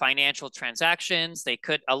send financial transactions.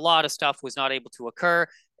 A lot of stuff was not able to occur,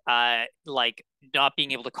 like not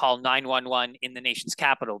being able to call 911 in the nation's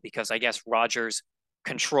capital because I guess Rogers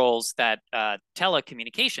controls that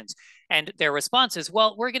telecommunications. And their response is,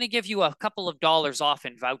 well, we're going to give you a couple of dollars off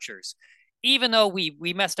in vouchers. Even though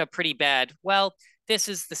we messed up pretty bad, well, this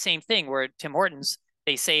is the same thing where Tim Hortons,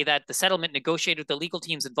 They say that the settlement negotiated with the legal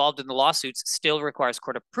teams involved in the lawsuits still requires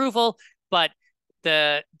court approval, but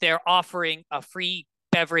they're offering a free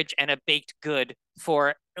beverage and a baked good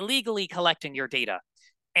for illegally collecting your data.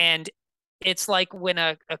 And it's like when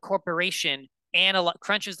a corporation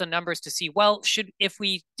crunches the numbers to see, well, if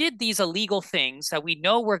we did these illegal things that we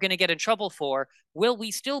know we're going to get in trouble for, will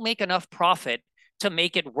we still make enough profit to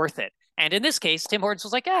make it worth it? And in this case, Tim Hortons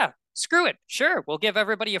was like, screw it. Sure, we'll give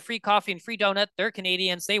everybody a free coffee and free donut. They're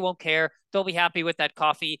Canadians. They won't care. They'll be happy with that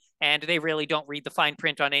coffee. And they really don't read the fine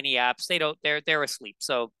print on any apps. They're asleep.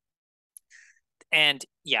 So, and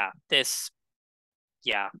yeah,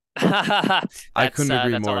 yeah. I couldn't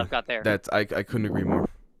agree That's all more. I've got there. I couldn't agree more.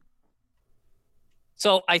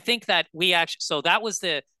 So I think that that was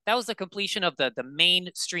the completion of the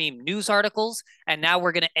mainstream news articles, and now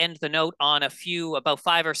we're going to end the note on a few, about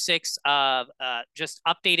 5 or 6, just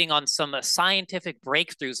updating on some scientific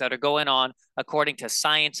breakthroughs that are going on according to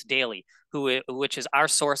Science Daily, which is our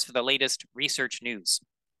source for the latest research news,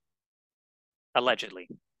 allegedly.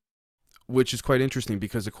 Which is quite interesting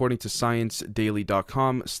because according to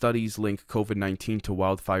ScienceDaily.com, studies link COVID-19 to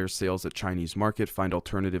wildfire sales at Chinese market, find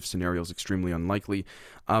alternative scenarios extremely unlikely.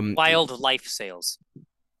 Wildlife sales.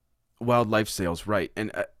 Wildlife sales, right.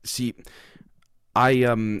 And see, I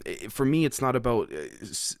for me it's not about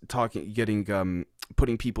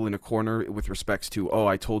putting people in a corner with respects to, oh,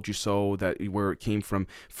 I told you so, that where it came from.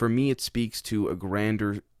 For me, it speaks to a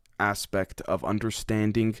grander aspect of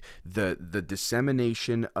understanding the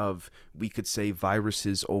dissemination of, we could say,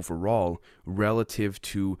 viruses overall relative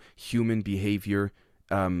to human behavior,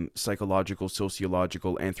 psychological,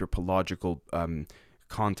 sociological, anthropological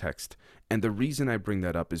context. And the reason I bring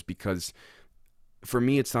that up is because for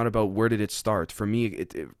me it's not about where did it start. For me,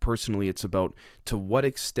 personally, it's about to what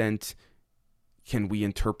extent can we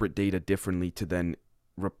interpret data differently to then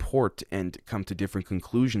report and come to different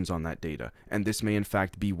conclusions on that data. And this may in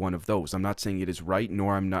fact be one of those. I'm not saying it is right,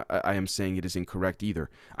 nor I am saying it is incorrect either.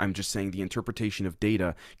 I'm just saying the interpretation of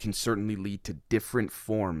data can certainly lead to different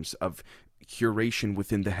forms of curation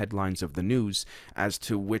within the headlines of the news as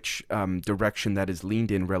to which direction that is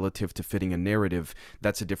leaned in relative to fitting a narrative.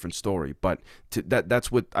 That's a different story. But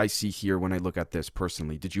that's what I see here when I look at this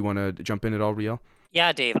personally. Did you want to jump in at all, Riel?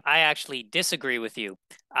 Yeah, Dave, I actually disagree with you.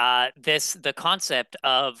 The concept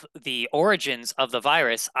of the origins of the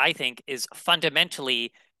virus, I think, is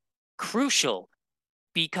fundamentally crucial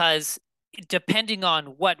because depending on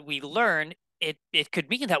what we learn, it could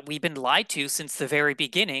mean that we've been lied to since the very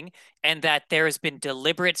beginning and that there has been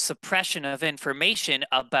deliberate suppression of information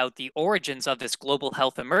about the origins of this global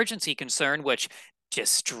health emergency concern, which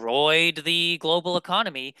destroyed the global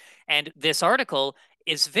economy. And this article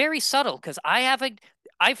is very subtle because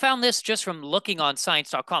I found this just from looking on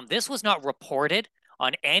science.com. This was not reported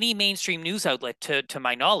on any mainstream news outlet to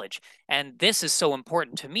my knowledge. And this is so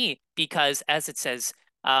important to me because, as it says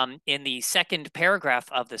in the second paragraph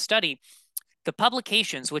of the study, the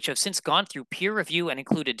publications, which have since gone through peer review and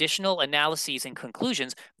include additional analyses and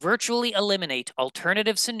conclusions, virtually eliminate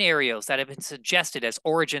alternative scenarios that have been suggested as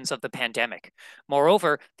origins of the pandemic.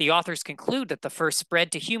 Moreover, the authors conclude that the first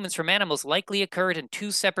spread to humans from animals likely occurred in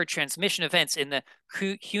 2 separate transmission events in the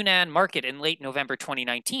Hunan market in late November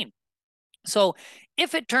 2019. So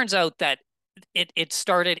if it turns out that it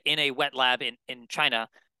started in a wet lab in China,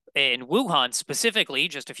 in Wuhan specifically,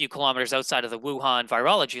 just a few kilometers outside of the Wuhan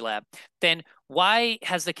virology lab, then why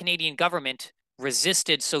has the Canadian government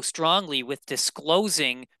resisted so strongly with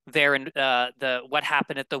disclosing what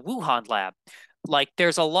happened at the Wuhan lab? Like,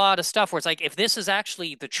 there's a lot of stuff where it's like, if this is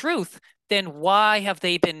actually the truth, then why have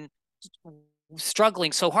they been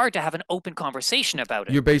struggling so hard to have an open conversation about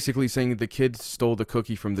it? You're basically saying the kid stole the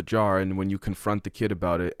cookie from the jar, and when you confront the kid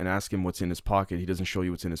about it and ask him what's in his pocket, he doesn't show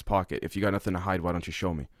you what's in his pocket. If you got nothing to hide, why don't you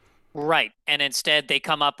show me? Right. And instead, they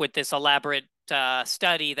come up with this elaborate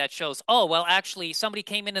study that shows, oh, well, actually, somebody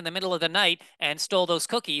came in the middle of the night and stole those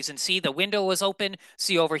cookies. And see, the window was open.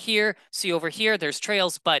 See over here. See over here. There's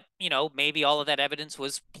trails. But, maybe all of that evidence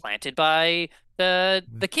was planted by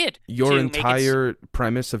the kid Your to make it. entire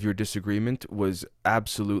premise of your disagreement was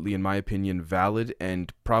absolutely, in my opinion, valid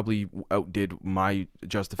and probably outdid my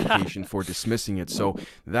justification for dismissing it. So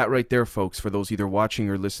that right there, folks, for those either watching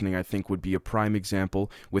or listening, I think would be a prime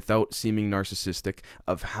example, without seeming narcissistic,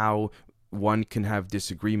 of how one can have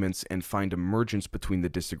disagreements and find emergence between the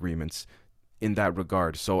disagreements in that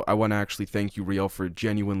regard. So I want to actually thank you, Riel, for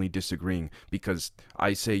genuinely disagreeing, because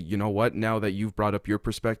I say, you know what, now that you've brought up your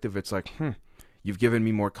perspective, it's like, you've given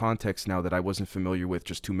me more context now that I wasn't familiar with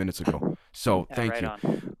just 2 minutes ago. So Yeah, thank right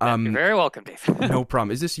you. on. You're very welcome, Dave. No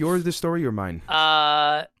problem. Is this this story or mine?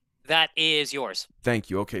 That is yours. Thank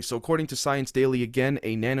you. Okay, so according to Science Daily, again,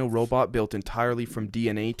 a nanorobot built entirely from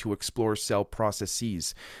DNA to explore cell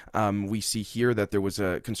processes. We see here that there was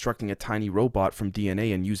constructing a tiny robot from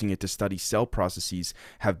DNA and using it to study cell processes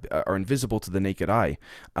are invisible to the naked eye.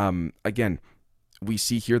 Again, we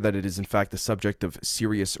see here that it is in fact the subject of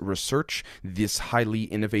serious research. This highly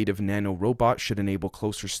innovative nanorobot should enable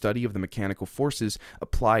closer study of the mechanical forces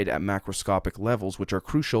applied at macroscopic levels, which are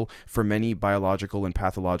crucial for many biological and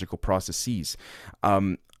pathological processes.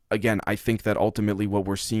 Again, I think that ultimately what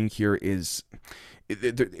we're seeing here is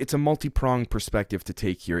it's a multi-pronged perspective to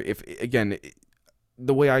take here. If again,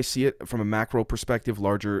 the way I see it from a macro perspective,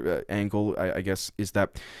 larger angle, I guess, is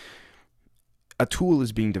that a tool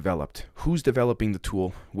is being developed. Who's developing the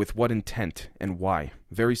tool, with what intent, and why?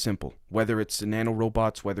 Very simple. Whether it's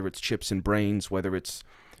nanorobots, whether it's chips in brains, whether it's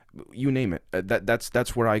you name it.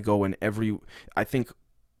 That's where I go. And I think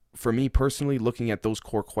for me personally, looking at those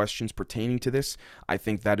core questions pertaining to this, I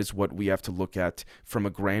think that is what we have to look at from a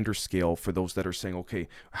grander scale for those that are saying, okay,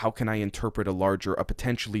 how can I interpret a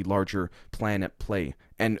potentially larger plan at play?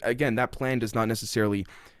 And again, that plan does not necessarily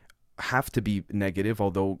have to be negative,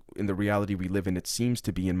 although in the reality we live in, it seems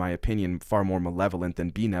to be, in my opinion, far more malevolent than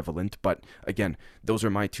benevolent. But again, those are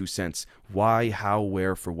my 2 cents. Why, how,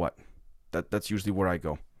 where, for what? That's usually where I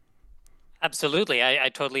go. Absolutely, I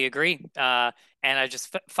totally agree. And I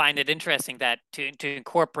just find it interesting that to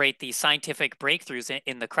incorporate the scientific breakthroughs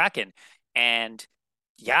in the Kraken, and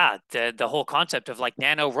yeah, the whole concept of like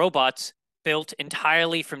nano robots built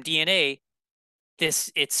entirely from DNA.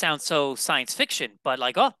 It sounds so science fiction, but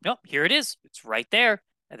like, oh no, here it is. It's right there.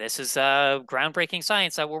 This is groundbreaking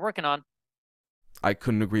science that we're working on. I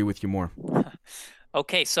couldn't agree with you more.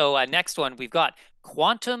 Okay, so next one we've got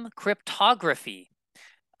quantum cryptography.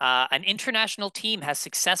 An international team has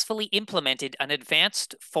successfully implemented an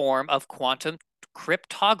advanced form of quantum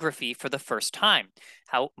cryptography for the first time.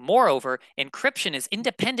 Moreover, encryption is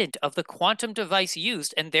independent of the quantum device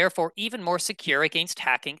used and therefore even more secure against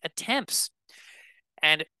hacking attempts.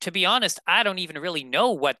 And to be honest, I don't even really know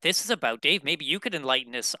what this is about, Dave. Maybe you could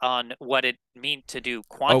enlighten us on what it means to do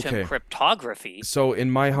quantum Okay. cryptography. So, in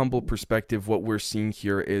my humble perspective, what we're seeing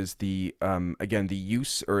here is the again the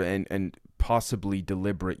use and possibly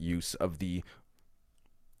deliberate use of the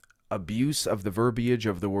abuse of the verbiage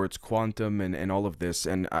of the words quantum and all of this.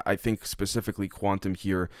 And I think specifically quantum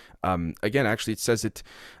here, again, actually, it says it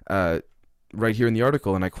right here in the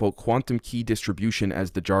article, and I quote, quantum key distribution,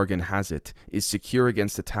 as the jargon has it, is secure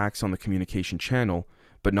against attacks on the communication channel,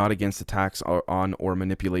 but not against attacks on or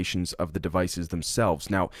manipulations of the devices themselves.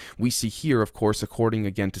 Now, we see here, of course, according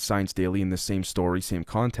again to Science Daily in the same story, same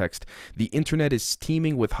context, the internet is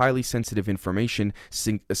teeming with highly sensitive information.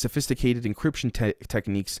 Sophisticated encryption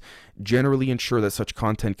techniques generally ensure that such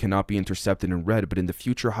content cannot be intercepted and read, but in the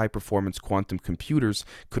future, high-performance quantum computers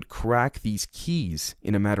could crack these keys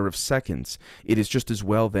in a matter of seconds. It is just as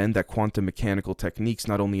well, then, that quantum mechanical techniques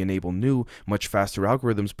not only enable new, much faster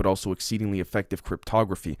algorithms, but also exceedingly effective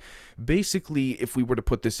cryptography. Basically, if we were to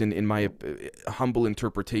put this in my humble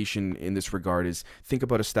interpretation in this regard, is think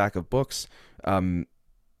about a stack of books.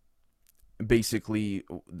 Basically,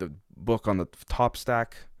 the book on the top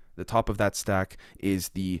stack, the top of that stack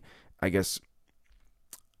is I guess,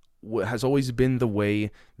 what has always been the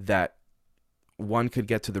way that one could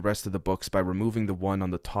get to the rest of the books by removing the one on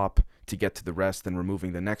the top to get to the rest, then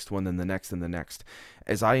removing the next one, then the next, and the next.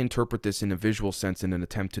 As I interpret this in a visual sense, in an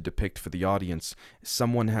attempt to depict for the audience,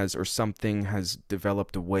 someone has or something has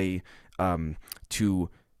developed a way to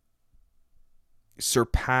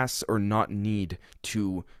surpass or not need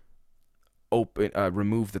to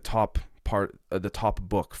remove the top part, the top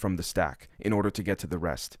book from the stack in order to get to the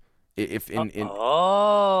rest. If in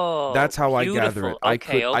Oh, That's how I gather it. beautiful.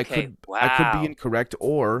 Okay, okay. I could be Wow. incorrect,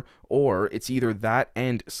 or it's either that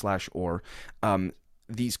and slash or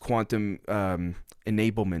these quantum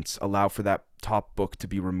enablements allow for that top book to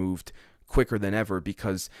be removed quicker than ever,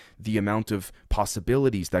 because the amount of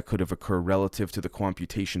possibilities that could have occurred relative to the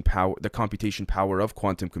computation power of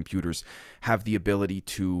quantum computers have the ability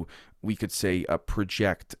to, we could say,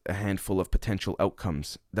 project a handful of potential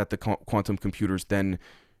outcomes that the quantum computers then,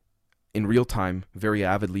 in real time, very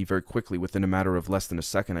avidly, very quickly, within a matter of less than a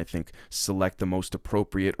second, I think, select the most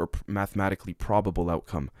appropriate or mathematically probable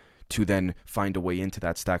outcome to then find a way into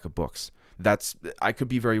that stack of books. I could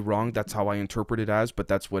be very wrong. That's how I interpret it as, but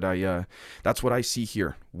that's what I see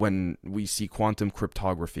here when we see quantum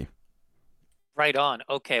cryptography. Right on.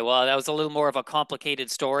 Okay, well, that was a little more of a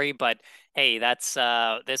complicated story, but hey, that's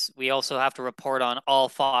this we also have to report on all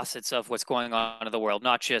facets of what's going on in the world,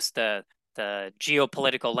 not just the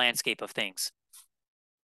geopolitical landscape of things.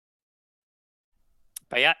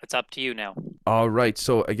 But yeah, it's up to you now. All right.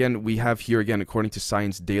 So again, we have here again, according to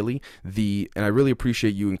Science Daily, and I really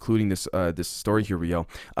appreciate you including this story here, Riel.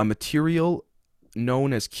 A material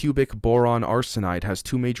known as cubic boron arsenide has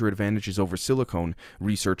two major advantages over silicon,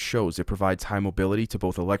 research shows. It provides high mobility to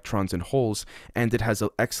both electrons and holes, and it has an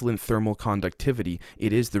excellent thermal conductivity.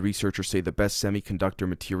 It is, the researchers say, the best semiconductor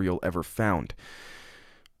material ever found.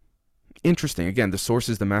 Interesting. Again, the source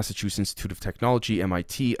is the Massachusetts Institute of Technology,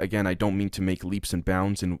 MIT. Again, I don't mean to make leaps and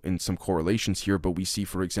bounds in some correlations here, but we see,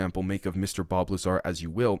 for example, make of Mr. Bob Lazar as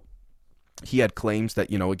you will. He had claims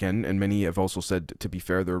that, again, and many have also said, to be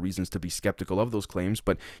fair, there are reasons to be skeptical of those claims,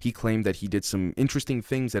 but he claimed that he did some interesting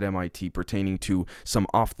things at MIT pertaining to some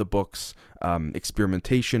off the books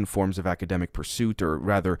experimentation, forms of academic pursuit, or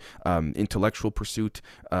rather intellectual pursuit,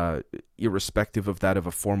 irrespective of that of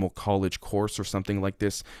a formal college course or something like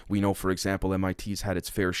this. We know, for example, MIT's had its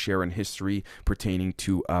fair share in history pertaining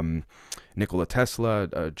to Nikola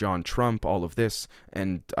Tesla, John Trump, all of this,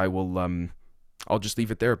 and I'll just leave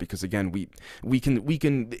it there because again we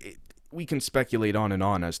can speculate on and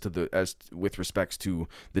on as with respects to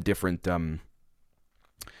the different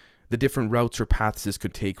routes or paths this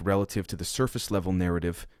could take relative to the surface level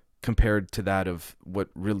narrative compared to that of what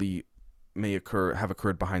really may have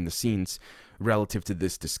occurred behind the scenes relative to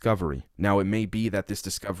this discovery. Now, it may be that this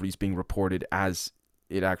discovery is being reported as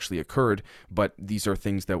it actually occurred, but these are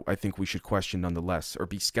things that I think we should question nonetheless, or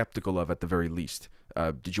be skeptical of at the very least.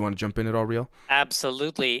 Did you want to jump in at all, Riel?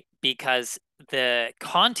 Absolutely, because the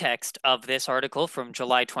context of this article from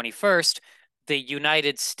July 21st, the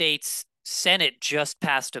United States Senate just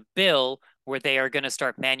passed a bill where they are going to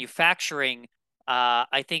start manufacturing,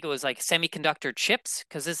 I think it was like semiconductor chips,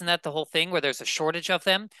 because isn't that the whole thing where there's a shortage of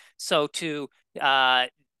them? So uh,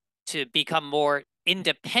 to become more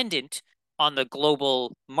independent on the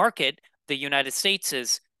global market, the United States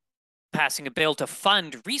is passing a bill to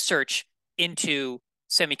fund research into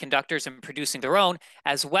semiconductors and producing their own,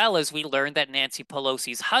 as well as we learned that Nancy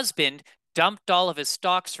Pelosi's husband dumped all of his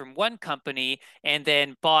stocks from one company and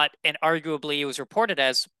then bought, and arguably it was reported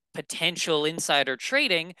as potential insider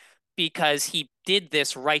trading because he did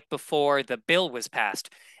this right before the bill was passed.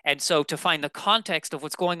 And so to find the context of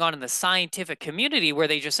what's going on in the scientific community where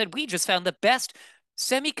they just said, we just found the best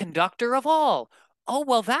semiconductor of all. Oh,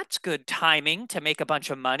 well, that's good timing to make a bunch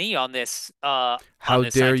of money on How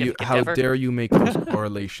this dare you? scientific How endeavor. dare you make those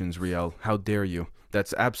correlations, Riel? How dare you?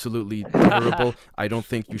 That's absolutely terrible. I don't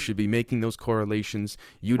think you should be making those correlations.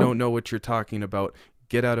 You don't know what you're talking about.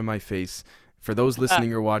 Get out of my face. For those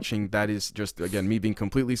listening or watching, that is just, again, me being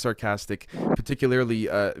completely sarcastic, particularly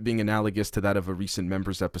being analogous to that of a recent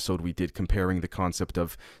members episode we did comparing the concept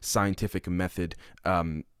of scientific method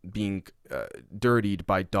being dirtied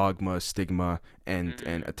by dogma, stigma, and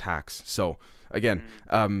Mm, attacks. So, again,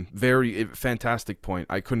 mm. very fantastic point.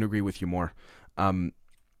 I couldn't agree with you more. Um,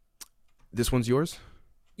 this one's yours?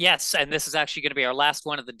 Yes, and this is actually going to be our last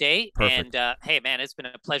one of the day. And Perfect. hey, man, it's been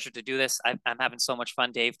a pleasure to do this. I'm having so much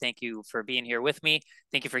fun, Dave. Thank you for being here with me.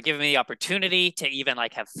 Thank you for giving me the opportunity to even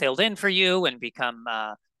like have filled in for you and become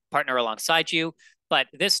a partner alongside you. But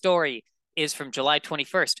this story is from July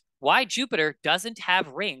 21st. Why Jupiter doesn't have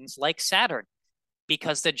rings like Saturn?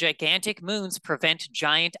 Because the gigantic moons prevent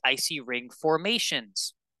giant icy ring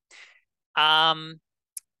formations. Um,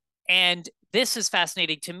 and this is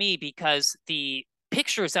fascinating to me because the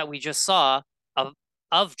pictures that we just saw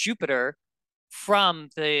of Jupiter from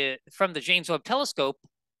the James Webb Telescope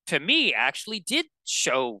to me actually did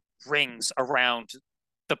show rings around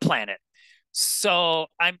the planet. So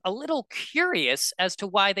I'm a little curious as to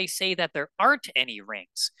why they say that there aren't any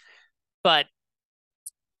rings. But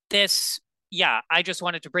this, yeah, I just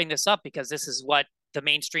wanted to bring this up because this is what the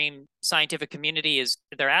mainstream scientific community is.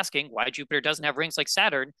 They're asking why Jupiter doesn't have rings like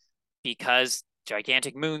Saturn because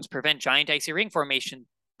gigantic moons prevent giant icy ring formation.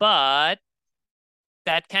 But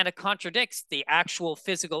that kind of contradicts the actual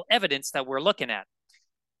physical evidence that we're looking at.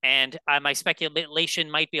 And my speculation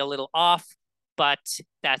might be a little off, but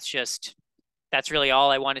that's really all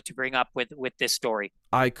I wanted to bring up with this story.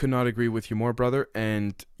 I could not agree with you more, brother.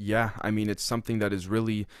 And yeah, I mean, it's something that is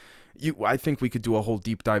really. I think we could do a whole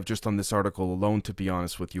deep dive just on this article alone, to be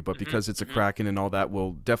honest with you. But Mm-hmm, because it's a mm-hmm, Kraken and all that,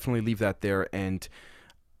 we'll definitely leave that there. And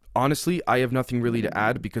honestly, I have nothing really to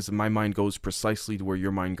add because my mind goes precisely to where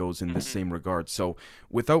your mind goes in this mm-hmm. same regard. So,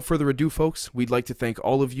 without further ado, folks, we'd like to thank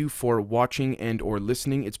all of you for watching and or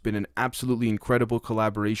listening. It's been an absolutely incredible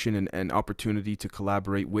collaboration and opportunity to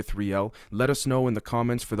collaborate with Riel. Let us know in the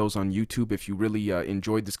comments for those on YouTube if you really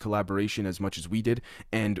enjoyed this collaboration as much as we did.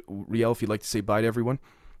 And Riel, if you'd like to say bye to everyone.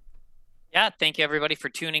 Yeah, thank you everybody for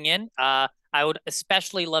tuning in. I would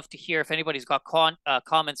especially love to hear if anybody's got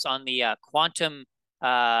comments on the quantum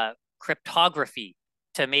Cryptography,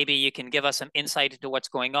 to maybe you can give us some insight into what's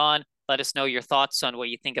going on. Let us know your thoughts on what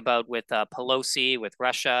you think about with Pelosi, with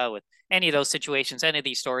Russia, with any of those situations, any of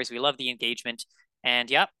these stories. We love the engagement. And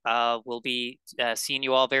yeah, we'll be seeing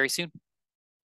you all very soon.